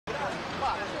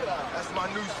It's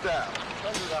my new style.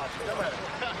 Don't do that. Come on.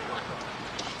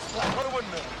 What a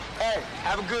windmill. Hey,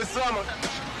 have a good summer.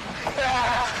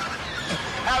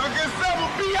 Have a good summer,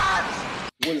 biatch.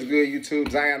 What is good,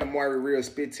 YouTube? Zion Amari, Real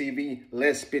Spit TV.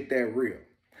 Let's spit that real.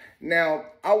 Now,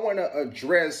 I want to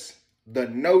address the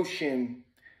notion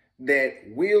that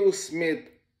Will Smith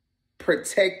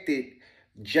protected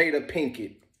Jada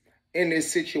Pinkett in this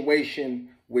situation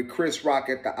with Chris Rock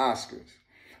at the Oscars.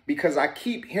 Because I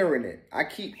keep hearing it. I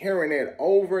keep hearing it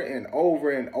over and over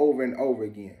and over and over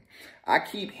again. I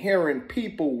keep hearing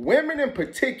people, women in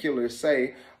particular,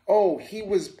 say, oh, he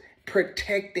was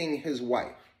protecting his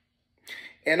wife.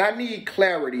 And I need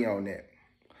clarity on that.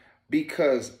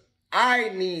 Because I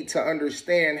need to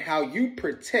understand how you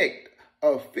protect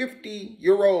a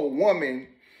 50-year-old woman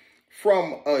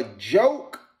from a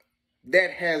joke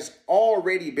that has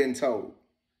already been told.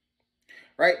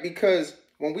 Right? Because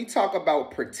when we talk about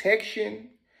protection,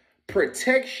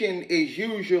 protection is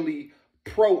usually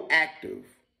proactive,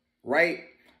 right?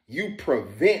 You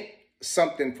prevent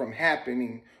something from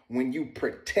happening when you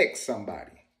protect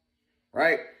somebody,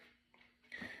 right?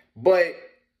 But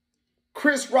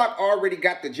Chris Rock already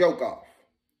got the joke off.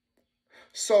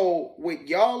 So what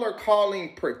y'all are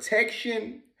calling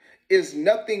protection is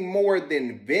nothing more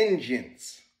than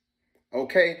vengeance,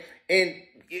 okay? And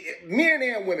men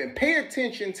and women, pay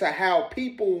attention to how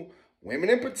people, women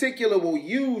in particular, will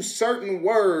use certain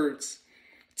words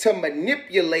to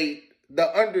manipulate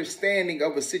the understanding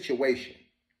of a situation,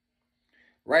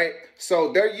 right?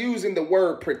 So they're using the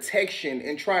word protection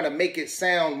and trying to make it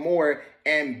sound more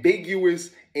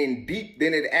ambiguous and deep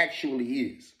than it actually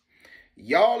is.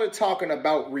 Y'all are talking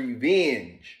about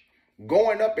revenge,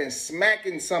 going up and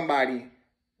smacking somebody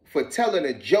for telling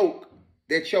a joke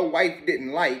that your wife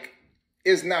didn't like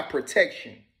is not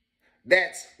protection.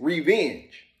 That's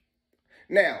revenge.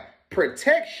 Now,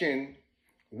 protection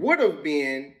would have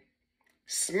been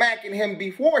smacking him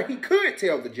before he could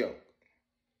tell the joke,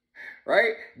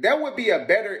 right? That would be a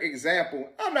better example.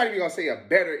 I'm not even going to say a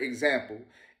better example,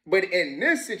 but in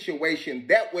this situation,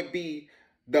 that would be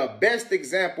the best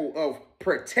example of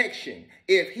protection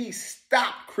if he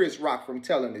stopped Chris Rock from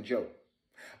telling the joke.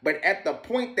 But at the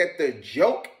point that the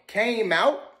joke came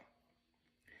out,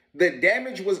 the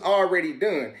damage was already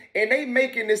done. And they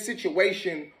making this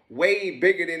situation way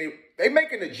bigger than it. They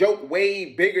making the joke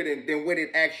way bigger than what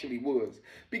it actually was.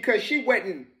 Because she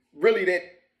wasn't really that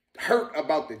hurt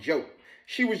about the joke.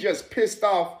 She was just pissed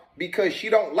off because she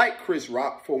don't like Chris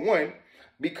Rock, for one.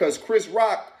 Because Chris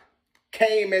Rock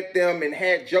came at them and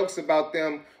had jokes about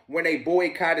them when they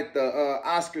boycotted the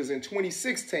Oscars in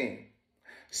 2016.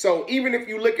 So even if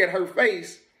you look at her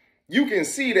face, you can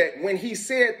see that when he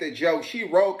said the joke, she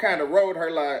kind of rolled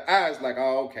her eyes like,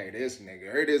 oh, okay, this nigga,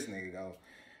 here this nigga go.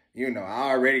 You know,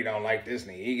 I already don't like this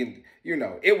nigga. He can, you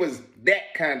know, it was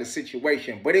that kind of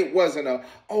situation. But it wasn't a,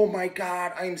 oh my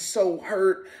God, I'm so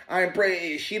hurt. I'm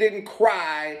praying. She didn't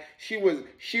cry. She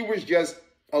was just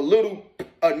a little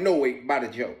annoyed by the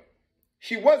joke.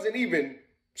 She wasn't even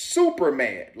super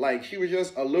mad. Like, she was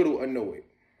just a little annoyed.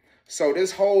 So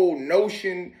this whole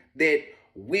notion that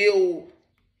Will,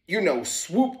 you know,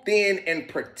 swooped in and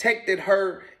protected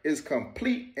her is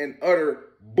complete and utter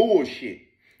bullshit.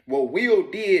 What Will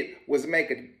did was make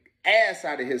an ass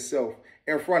out of himself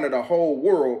in front of the whole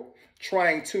world,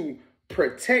 trying to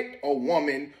protect a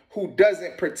woman who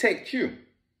doesn't protect you,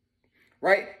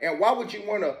 right? And why would you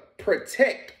want to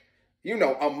protect, you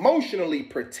know, emotionally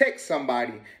protect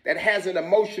somebody that hasn't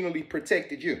emotionally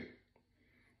protected you?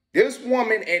 This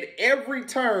woman at every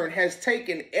turn has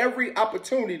taken every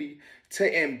opportunity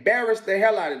to embarrass the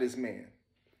hell out of this man.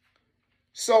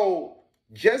 So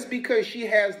just because she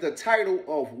has the title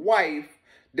of wife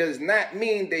does not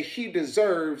mean that she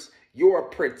deserves your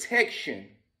protection.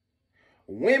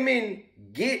 Women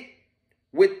get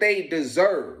what they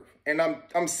deserve. And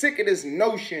I'm sick of this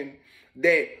notion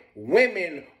that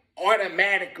women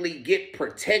automatically get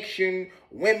protection.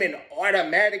 Women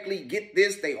automatically get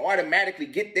this. They automatically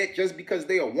get that just because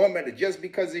they're a woman or just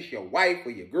because it's your wife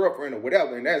or your girlfriend or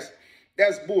whatever. And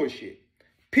that's bullshit.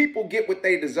 People get what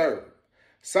they deserve.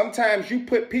 Sometimes you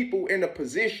put people in a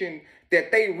position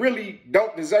that they really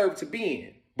don't deserve to be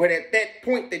in. But at that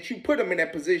point that you put them in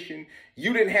that position,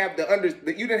 you didn't have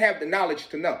the knowledge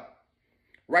to know.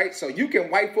 Right? So you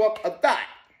can wipe up a thought.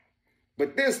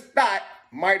 But this thought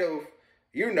might have,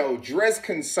 you know, dressed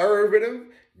conservative,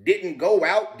 didn't go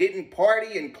out, didn't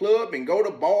party and club and go to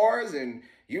bars and,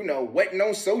 you know, wasn't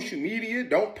on social media,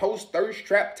 don't post thirst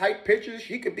trap type pictures.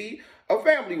 She could be a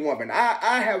family woman.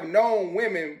 I have known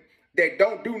women that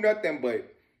don't do nothing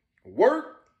but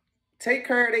work, take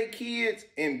care of their kids,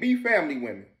 and be family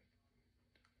women.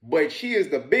 but she is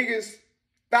the biggest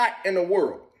thought in the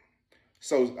world.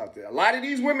 So a lot of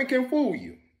these women can fool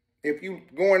you if you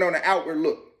going on an outward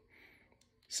look.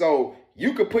 So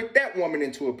you could put that woman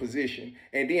into a position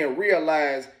and then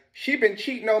realize she been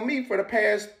cheating on me for the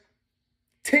past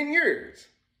 10 years,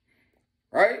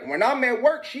 right? When I'm at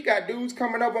work, she got dudes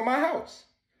coming over my house.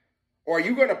 Or are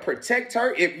you going to protect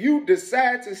her if you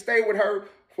decide to stay with her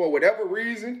for whatever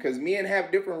reason? Because men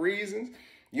have different reasons.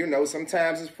 You know,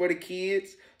 sometimes it's for the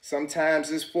kids.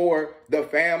 Sometimes it's for the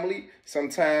family.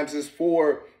 Sometimes it's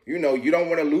for, you know, you don't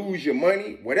want to lose your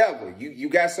money, whatever. You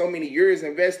got so many years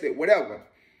invested, whatever.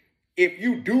 If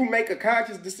you do make a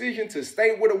conscious decision to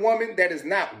stay with a woman that is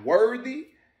not worthy,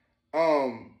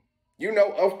 you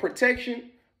know, of protection,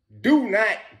 do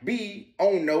not be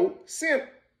on no simp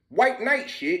white knight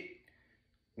shit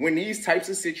when these types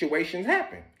of situations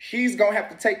happen. She's going to have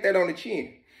to take that on the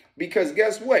chin. Because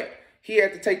guess what? He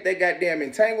had to take that goddamn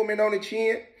entanglement on the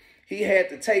chin. He had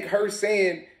to take her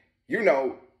saying, you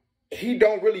know, he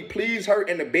don't really please her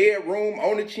in the bedroom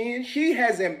on the chin. She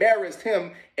has embarrassed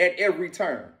him at every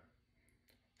turn.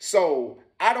 So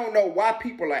I don't know why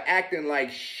people are acting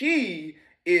like she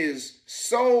is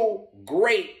so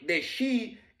great that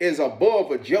she is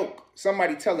above a joke.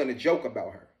 Somebody telling a joke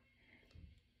about her.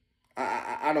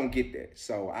 I don't get that.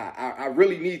 So I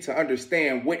really need to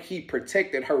understand what he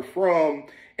protected her from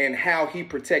and how he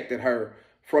protected her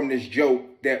from this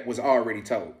joke that was already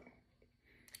told.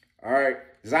 All right.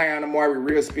 Zion Amari,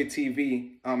 Real Spit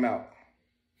TV. I'm out.